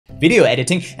Video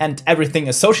editing and everything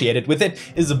associated with it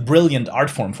is a brilliant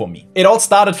art form for me. It all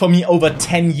started for me over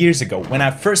 10 years ago when I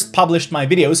first published my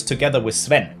videos together with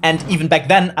Sven. And even back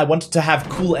then I wanted to have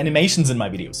cool animations in my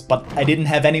videos, but I didn't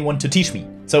have anyone to teach me.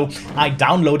 So I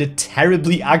downloaded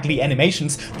terribly ugly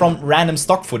animations from random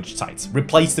stock footage sites,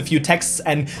 replaced a few texts,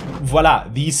 and voila,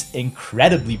 these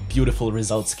incredibly beautiful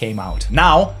results came out.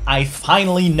 Now I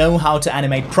finally know how to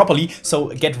animate properly, so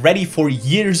get ready for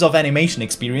years of animation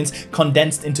experience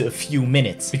condensed into a few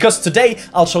minutes. Because today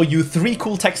I'll show you 3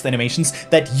 cool text animations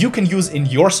that you can use in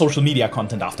your social media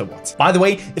content afterwards. By the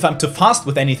way, if I'm too fast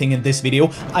with anything in this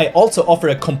video, I also offer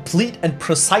a complete and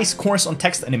precise course on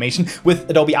text animation with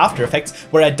Adobe After Effects,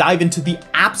 where I dive into the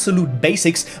absolute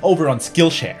basics over on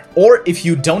Skillshare. Or if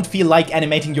you don't feel like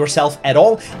animating yourself at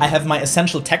all, I have my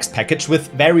essential text package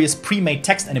with various pre-made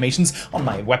text animations on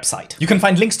my website. You can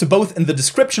find links to both in the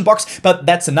description box, but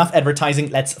that's enough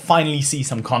advertising. Let's finally see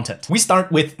some content. We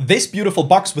start with this beautiful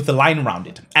box with a line around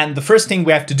it. And the first thing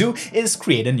we have to do is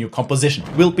create a new composition.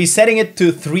 We'll be setting it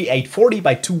to 3840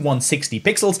 by 2160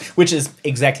 pixels, which is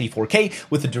exactly 4K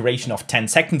with a duration of 10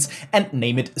 seconds, and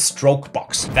name it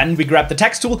Strokebox. Then we grab the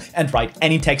text tool and write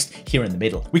any text here in the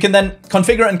middle. We can then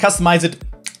configure and customize it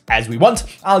as we want.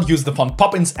 I'll use the font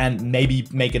pop-ins and maybe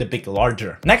make it a bit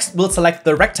larger. Next, we'll select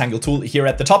the rectangle tool here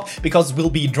at the top because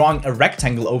we'll be drawing a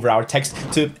rectangle over our text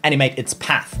to animate its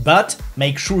path. But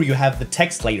make sure you have the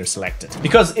text layer selected,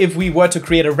 because if we were to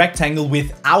create a rectangle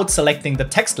without selecting the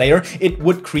text layer, it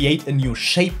would create a new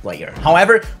shape layer.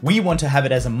 However, we want to have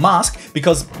it as a mask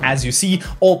because, as you see,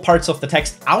 all parts of the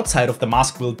text outside of the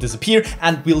mask will disappear,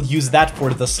 and we'll use that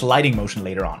for the sliding motion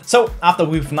later on. So after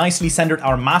we've nicely centered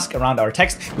our mask around our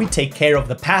text, we take care of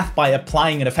the path by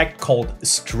applying an effect called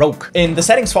stroke. In the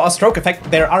settings for our stroke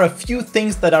effect, there are a few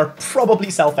things that are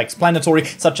probably self-explanatory,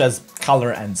 such as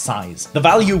color and size. The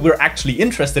value we're actually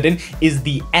interested in is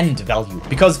the end value,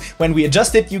 because when we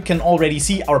adjust it, you can already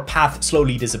see our path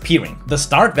slowly disappearing. The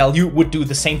start value would do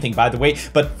the same thing, by the way,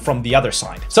 but from the other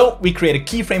side. So we create a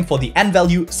keyframe for the end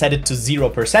value, set it to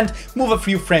 0%, move a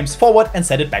few frames forward and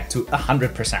set it back to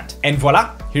 100%. And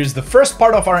voila, here's the first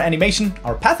part of our animation,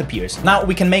 our path appears. Now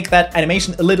we can make that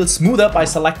animation a little smoother by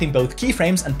selecting both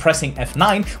keyframes and pressing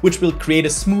F9, which will create a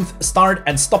smooth start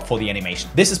and stop for the animation.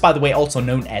 This is, by the way, also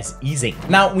known as easing.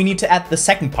 Now we need to add the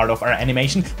second part of our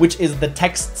animation, which is the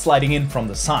text sliding in from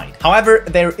the side. However,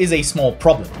 there is a small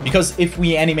problem, because if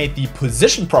we animate the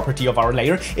position property of our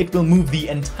layer, it will move the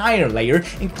entire layer,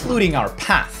 including our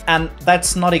path, and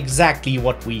that's not exactly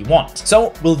what we want.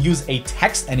 So we'll use a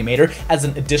text animator as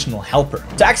an additional helper.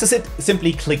 To access it,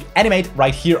 simply click Animate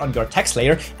right here on your text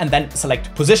layer and then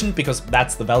select Position, because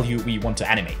that's the value we want to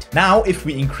animate. Now, if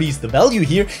we increase the value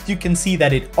here, you can see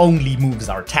that it only moves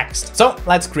our text. So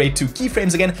let's create 2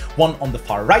 keyframes again, one on the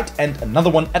far right and another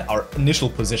one at our initial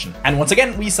position. And once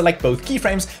again, we select both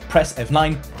keyframes, press F9,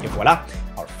 and voila,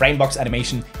 our framebox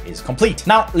animation is complete.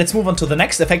 Now let's move on to the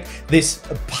next effect, this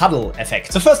puddle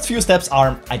effect. The first few steps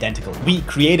are identical. We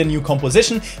create a new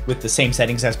composition with the same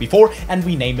settings as before, and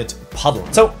we name it Puddle.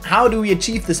 So how do we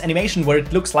achieve this animation where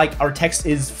it looks like our text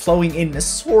is flowing in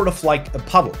sort of like a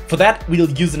puddle? For that, we'll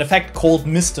use an effect called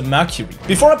Mr. Mercury.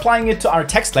 Before applying it to our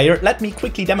text layer, let me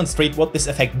quickly demonstrate what this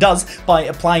effect does by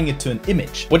applying it to an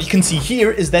image. What you can see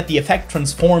here is that the effect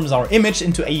transforms our image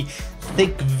into a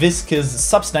thick viscous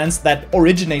substance that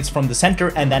originates from the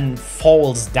center and then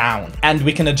falls down. And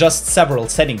we can adjust several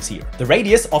settings here. The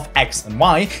radius of X and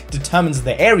Y determines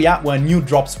the area where new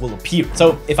drops will appear.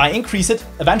 So if I increase it,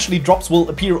 eventually drops will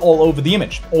appear all over the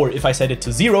image. Or if I set it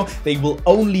to 0, they will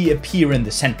only appear in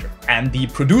the center. And the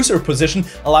producer position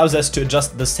allows us to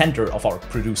adjust the center of our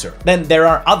producer. Then there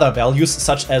are other values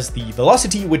such as the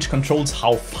velocity, which controls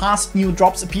how fast new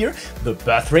drops appear, the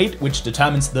birth rate, which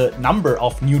determines the number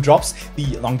of new drops,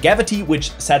 the longevity,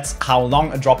 which sets how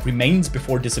long a drop remains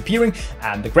before disappearing,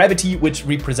 and the gravity, which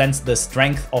represents the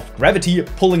strength of gravity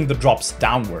pulling the drops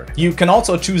downward. You can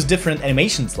also choose different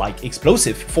animations like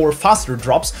explosive for faster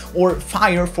drops or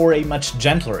fire for a much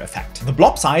gentler effect. The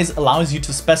blob size allows you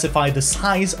to specify the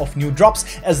size of new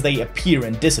drops as they appear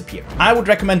and disappear. I would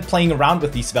recommend playing around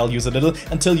with these values a little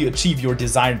until you achieve your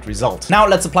desired result. Now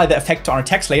let's apply the effect to our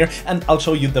text layer, and I'll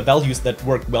show you the values that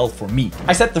work well for me.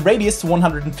 I set the radius to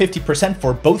 150% 100%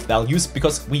 for both values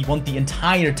because we want the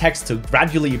entire text to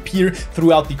gradually appear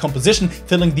throughout the composition,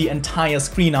 filling the entire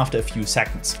screen after a few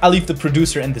seconds. I'll leave the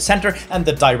producer in the center and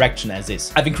the direction as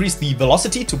is. I've increased the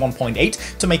velocity to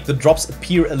 1.8 to make the drops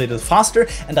appear a little faster,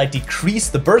 and I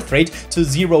decreased the birth rate to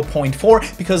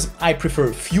 0.4 because I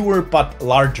prefer fewer but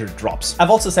larger drops.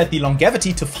 I've also set the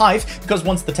longevity to 5 because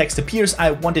once the text appears,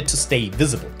 I want it to stay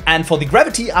visible. And for the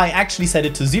gravity, I actually set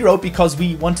it to 0 because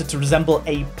we wanted to resemble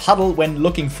a puddle when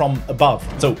looking from above.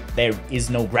 So there is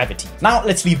no gravity. Now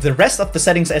let's leave the rest of the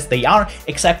settings as they are,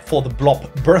 except for the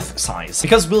blob birth size,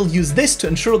 because we'll use this to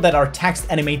ensure that our text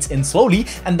animates in slowly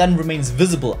and then remains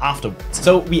visible afterwards.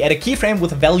 So we add a keyframe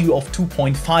with a value of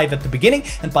 2.5 at the beginning,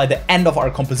 and by the end of our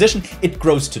composition, it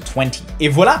grows to 20. Et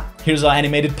voila, here's our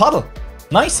animated puddle.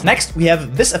 Nice. Next, we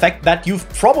have this effect that you've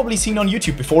probably seen on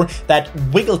YouTube before, that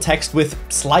wiggle text with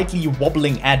slightly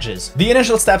wobbling edges. The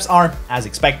initial steps are, as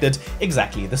expected,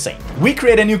 exactly the same. We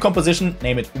create a new composition,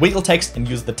 name it wiggle text, and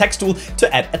use the text tool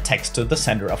to add a text to the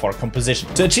center of our composition.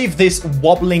 To achieve these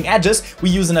wobbling edges, we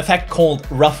use an effect called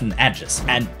roughen edges.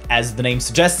 And as the name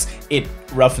suggests, it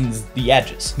roughens the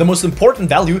edges. The most important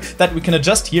value that we can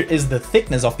adjust here is the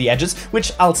thickness of the edges,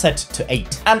 which I'll set to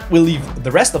 8. And we'll leave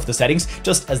the rest of the settings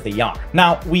just as they are.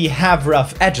 Now, we have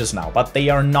rough edges now, but they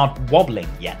are not wobbling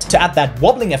yet. To add that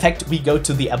wobbling effect, we go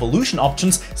to the evolution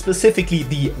options, specifically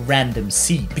the random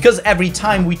seed. Because every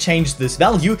time we change this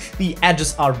value, the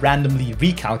edges are randomly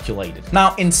recalculated.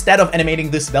 Now, instead of animating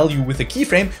this value with a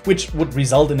keyframe, which would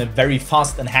result in a very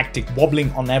fast and hectic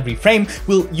wobbling on every frame,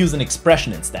 we'll use an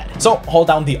expression instead. So hold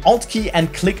down the Alt key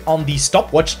and click on the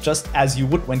stopwatch just as you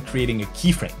would when creating a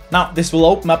keyframe. Now, this will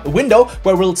open up a window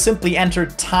where we'll simply enter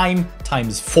time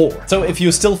times 4. So if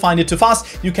you still find it too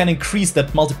fast, you can increase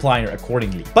that multiplier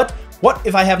accordingly. But what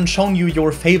if I haven't shown you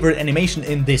your favorite animation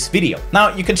in this video?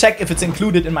 Now, you can check if it's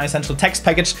included in my essential text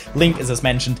package. Link is as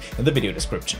mentioned in the video description.